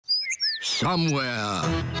Somewhere,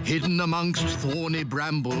 hidden amongst thorny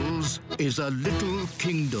brambles, is a little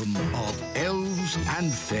kingdom of elves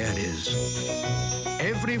and fairies.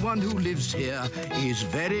 Everyone who lives here is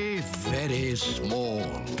very, very small.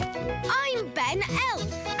 I'm Ben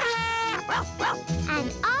Elf.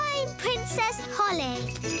 And I'm Princess Holly.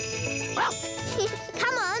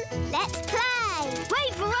 Come on, let's play.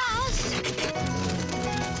 Wait for us.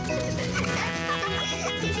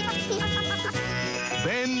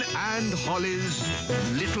 Ben and Holly's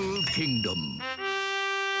Little Kingdom.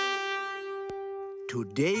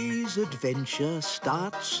 Today's adventure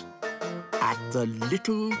starts at the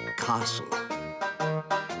little castle.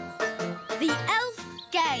 The Elf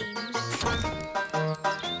Games.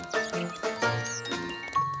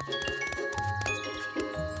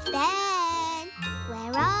 Ben,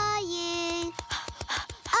 where are you?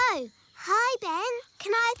 Oh, hi, Ben.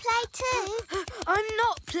 Can I play too? I'm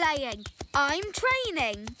not playing. I'm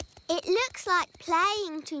training. It looks like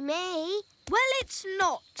playing to me. Well, it's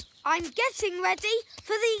not. I'm getting ready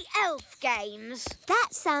for the Elf Games.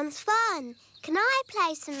 That sounds fun. Can I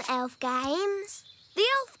play some elf games? The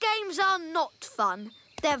Elf Games are not fun.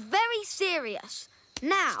 They're very serious.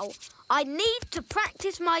 Now, I need to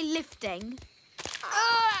practice my lifting.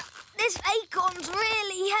 This acorn's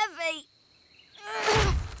really heavy.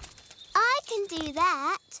 I can do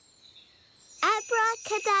that.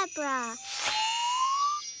 Abracadabra.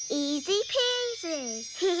 Easy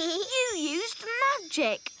peasy. You used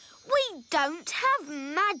magic. We don't have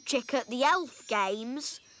magic at the Elf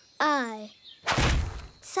Games. Oh.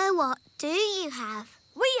 So what do you have?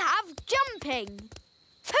 We have jumping.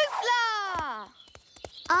 Hoopla!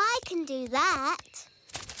 I can do that.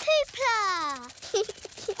 Hoopla!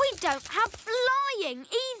 We don't have flying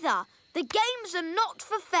either. The games are not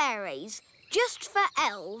for fairies, just for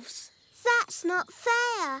elves. That's not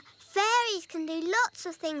fair. Fairies can do lots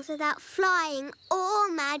of things without flying or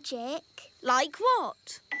magic. Like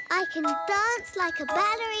what? I can dance like a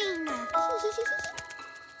ballerina.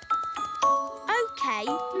 OK,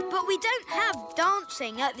 but we don't have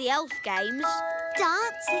dancing at the Elf Games.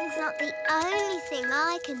 Dancing's not the only thing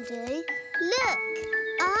I can do. Look,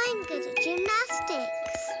 I'm good at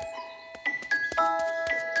gymnastics.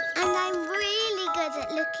 And I'm really good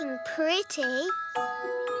at looking pretty.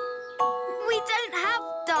 We don't have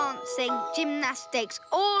dancing, gymnastics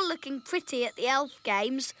or looking pretty at the Elf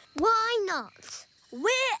Games. Why not?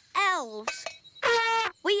 We're elves.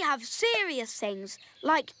 We have serious things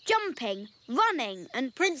like jumping, running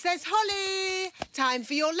and... Princess Holly, time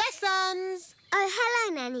for your lessons. Oh,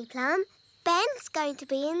 hello, Nanny Plum. Ben's going to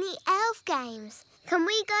be in the Elf Games. Can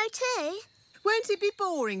we go too? Won't it be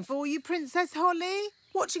boring for you, Princess Holly?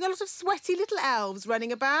 Watching a lot of sweaty little elves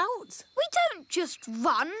running about? We don't just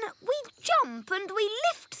run, we jump and we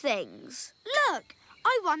lift things. Look,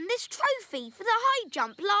 I won this trophy for the high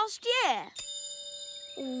jump last year.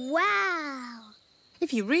 Wow.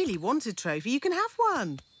 If you really want a trophy, you can have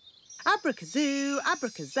one. Abracazoo,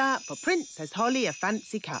 abracazap, for Princess Holly a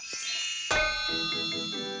fancy cup.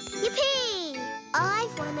 Yippee!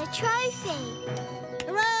 I've won a trophy.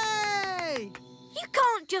 Hooray! You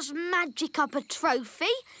can't just magic up a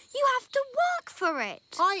trophy. You have to work for it.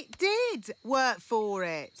 I did work for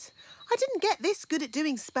it. I didn't get this good at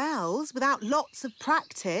doing spells without lots of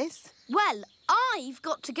practice. Well, I've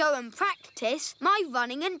got to go and practice my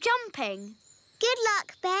running and jumping. Good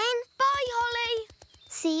luck, Ben. Bye, Holly.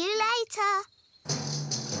 See you later.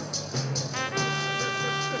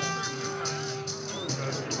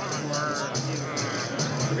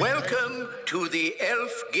 Welcome to the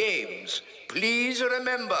Elf Games. Please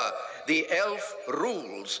remember the elf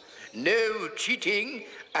rules. No cheating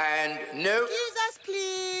and no... Excuse us,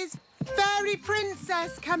 please. Fairy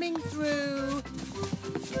princess coming through.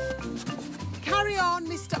 Carry on,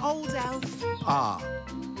 Mr. Old Elf. Ah,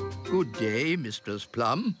 good day, Mistress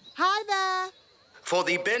Plum. Hi there. For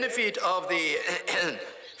the benefit of the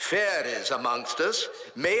fairies amongst us,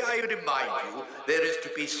 may I remind you there is to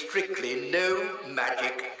be strictly no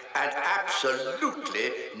magic and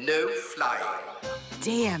absolutely no flying.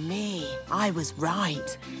 Dear me, I was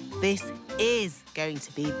right. This is going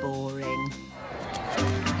to be boring.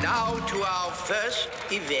 Now to our first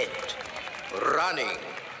event, running.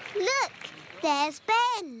 Look, there's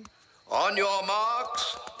Ben. On your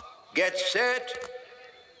marks, get set,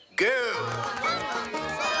 go.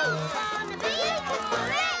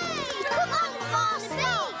 Come on,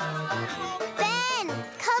 Farnaby! Ben!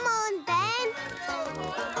 Come on, Ben!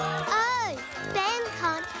 Oh, Ben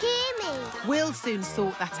can't hear me. We'll soon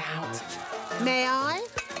sort that out. May I?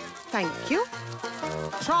 Thank you.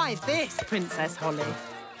 Try this, Princess Holly.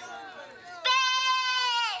 Ben!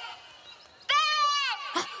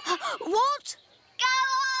 Ben! What? Go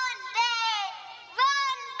on, Ben!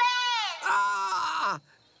 Run, Ben! Ah!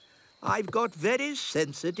 I've got very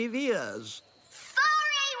sensitive ears.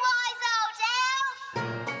 Sorry, wise old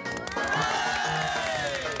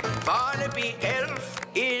elf! Barnaby Elf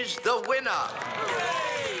is the winner.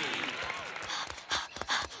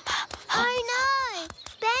 Oh no!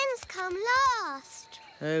 Ben's come last.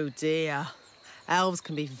 Oh, dear. Elves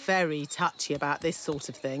can be very touchy about this sort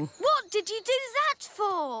of thing. What did you do that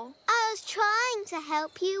for? I was trying to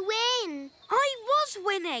help you win. I was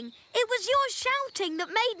winning. It was your shouting that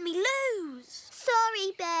made me lose.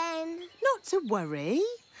 Sorry, Ben. Not to worry.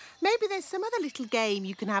 Maybe there's some other little game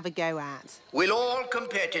you can have a go at. Will all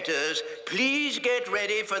competitors please get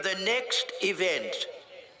ready for the next event?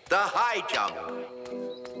 The high jump.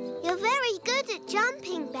 You're very good at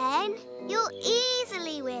jumping, Ben. You'll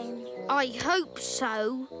easily win. I hope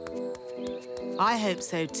so. I hope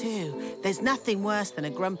so too. There's nothing worse than a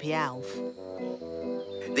grumpy elf.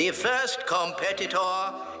 The first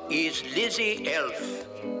competitor is Lizzie Elf.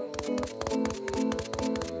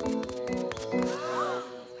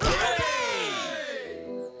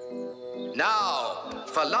 Now,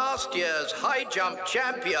 for last year's high jump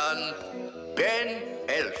champion, Ben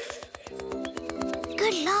Elf.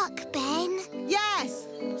 Good luck, Ben. Yes,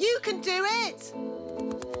 you can do it.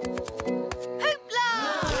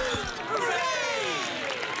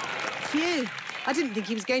 Phew, I didn't think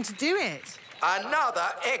he was going to do it.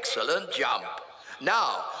 Another excellent jump.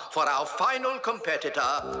 Now, for our final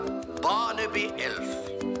competitor, Barnaby Elf.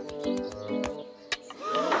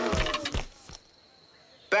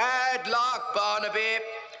 Bad luck, Barnaby.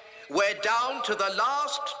 We're down to the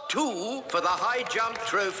last two for the high jump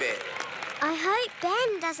trophy. I hope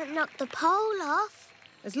Ben doesn't knock the pole off.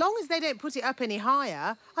 As long as they don't put it up any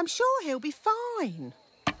higher, I'm sure he'll be fine.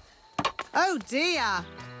 Oh, dear.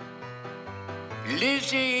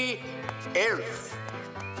 Lizzie Elf.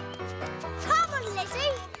 Come on,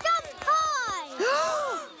 Lizzie. Jump high.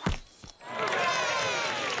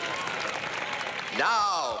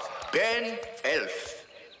 Now, Ben Elf.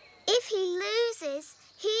 If he loses,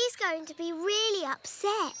 he's going to be really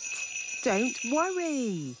upset. Don't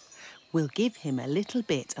worry. We'll give him a little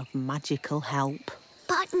bit of magical help.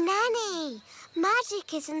 But, Nanny,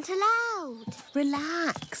 magic isn't allowed.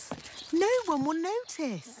 Relax. No one will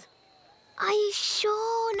notice. Are you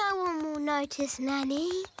sure no one will notice, Nanny?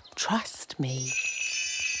 Trust me.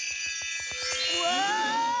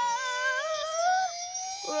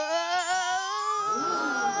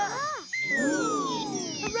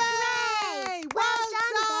 Hooray! Well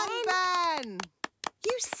done, Ben!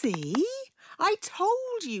 You see? I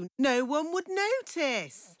told you no one would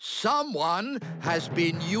notice. Someone has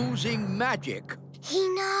been using magic. He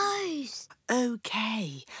knows.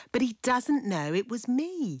 OK, but he doesn't know it was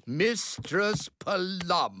me. Mistress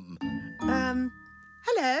Plum.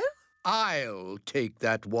 Hello? I'll take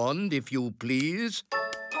that wand, if you please.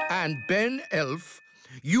 And Ben Elf,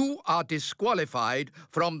 you are disqualified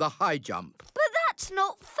from the high jump. But that's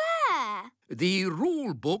not fair. The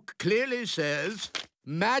rule book clearly says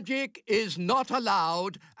magic is not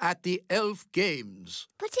allowed at the elf games.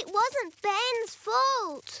 But it wasn't Ben's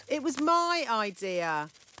fault. It was my idea.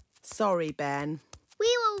 Sorry, Ben.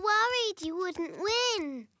 We were worried you wouldn't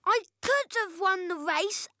win. I could have won the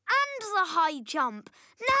race and the high jump.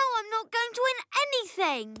 Now I'm not going to win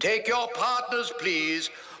anything. Take your partners, please,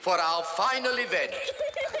 for our final event,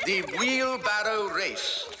 the wheelbarrow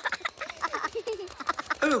race.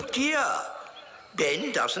 Oh, dear.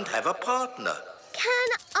 Ben doesn't have a partner. Can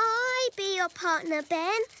I be your partner,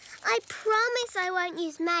 Ben? I promise I won't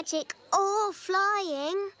use magic or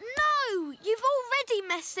flying. No, you've already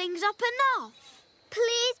messed things up enough.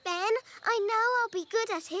 Please, Ben. I know I'll be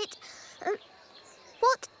good at it.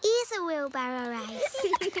 What is a wheelbarrow race?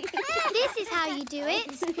 This is how you do it.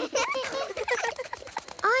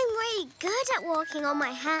 I'm really good at walking on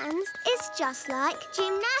my hands. It's just like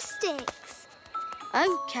gymnastics.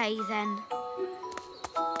 OK, then.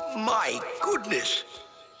 My goodness,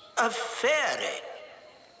 a fairy.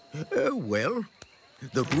 Oh, well,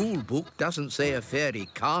 the rule book doesn't say a fairy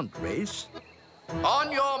can't race.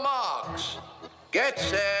 On your marks, get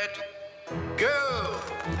set, go!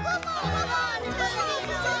 Come on,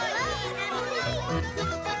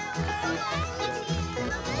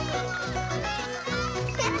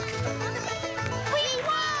 We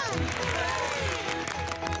won!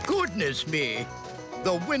 Goodness me,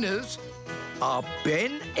 the winners are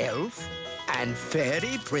Ben Elf and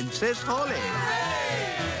Fairy Princess Holly.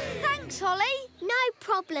 Thanks, Holly. No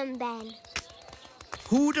problem, Ben.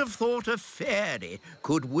 Who'd have thought a fairy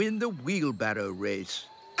could win the wheelbarrow race?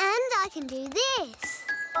 And I can do this.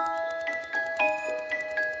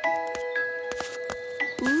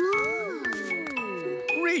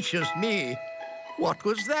 gracious me! What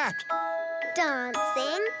was that?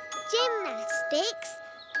 Dancing, gymnastics,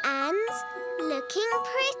 and looking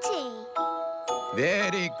pretty.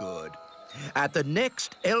 Very good. At the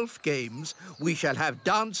next elf games, we shall have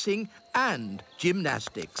dancing and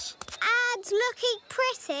gymnastics. And looking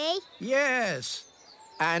pretty. Yes,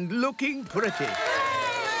 and looking pretty.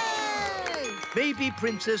 Maybe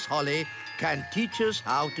Princess Holly can teach us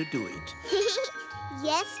how to do it.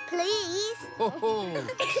 Yes, please. Ho, ho.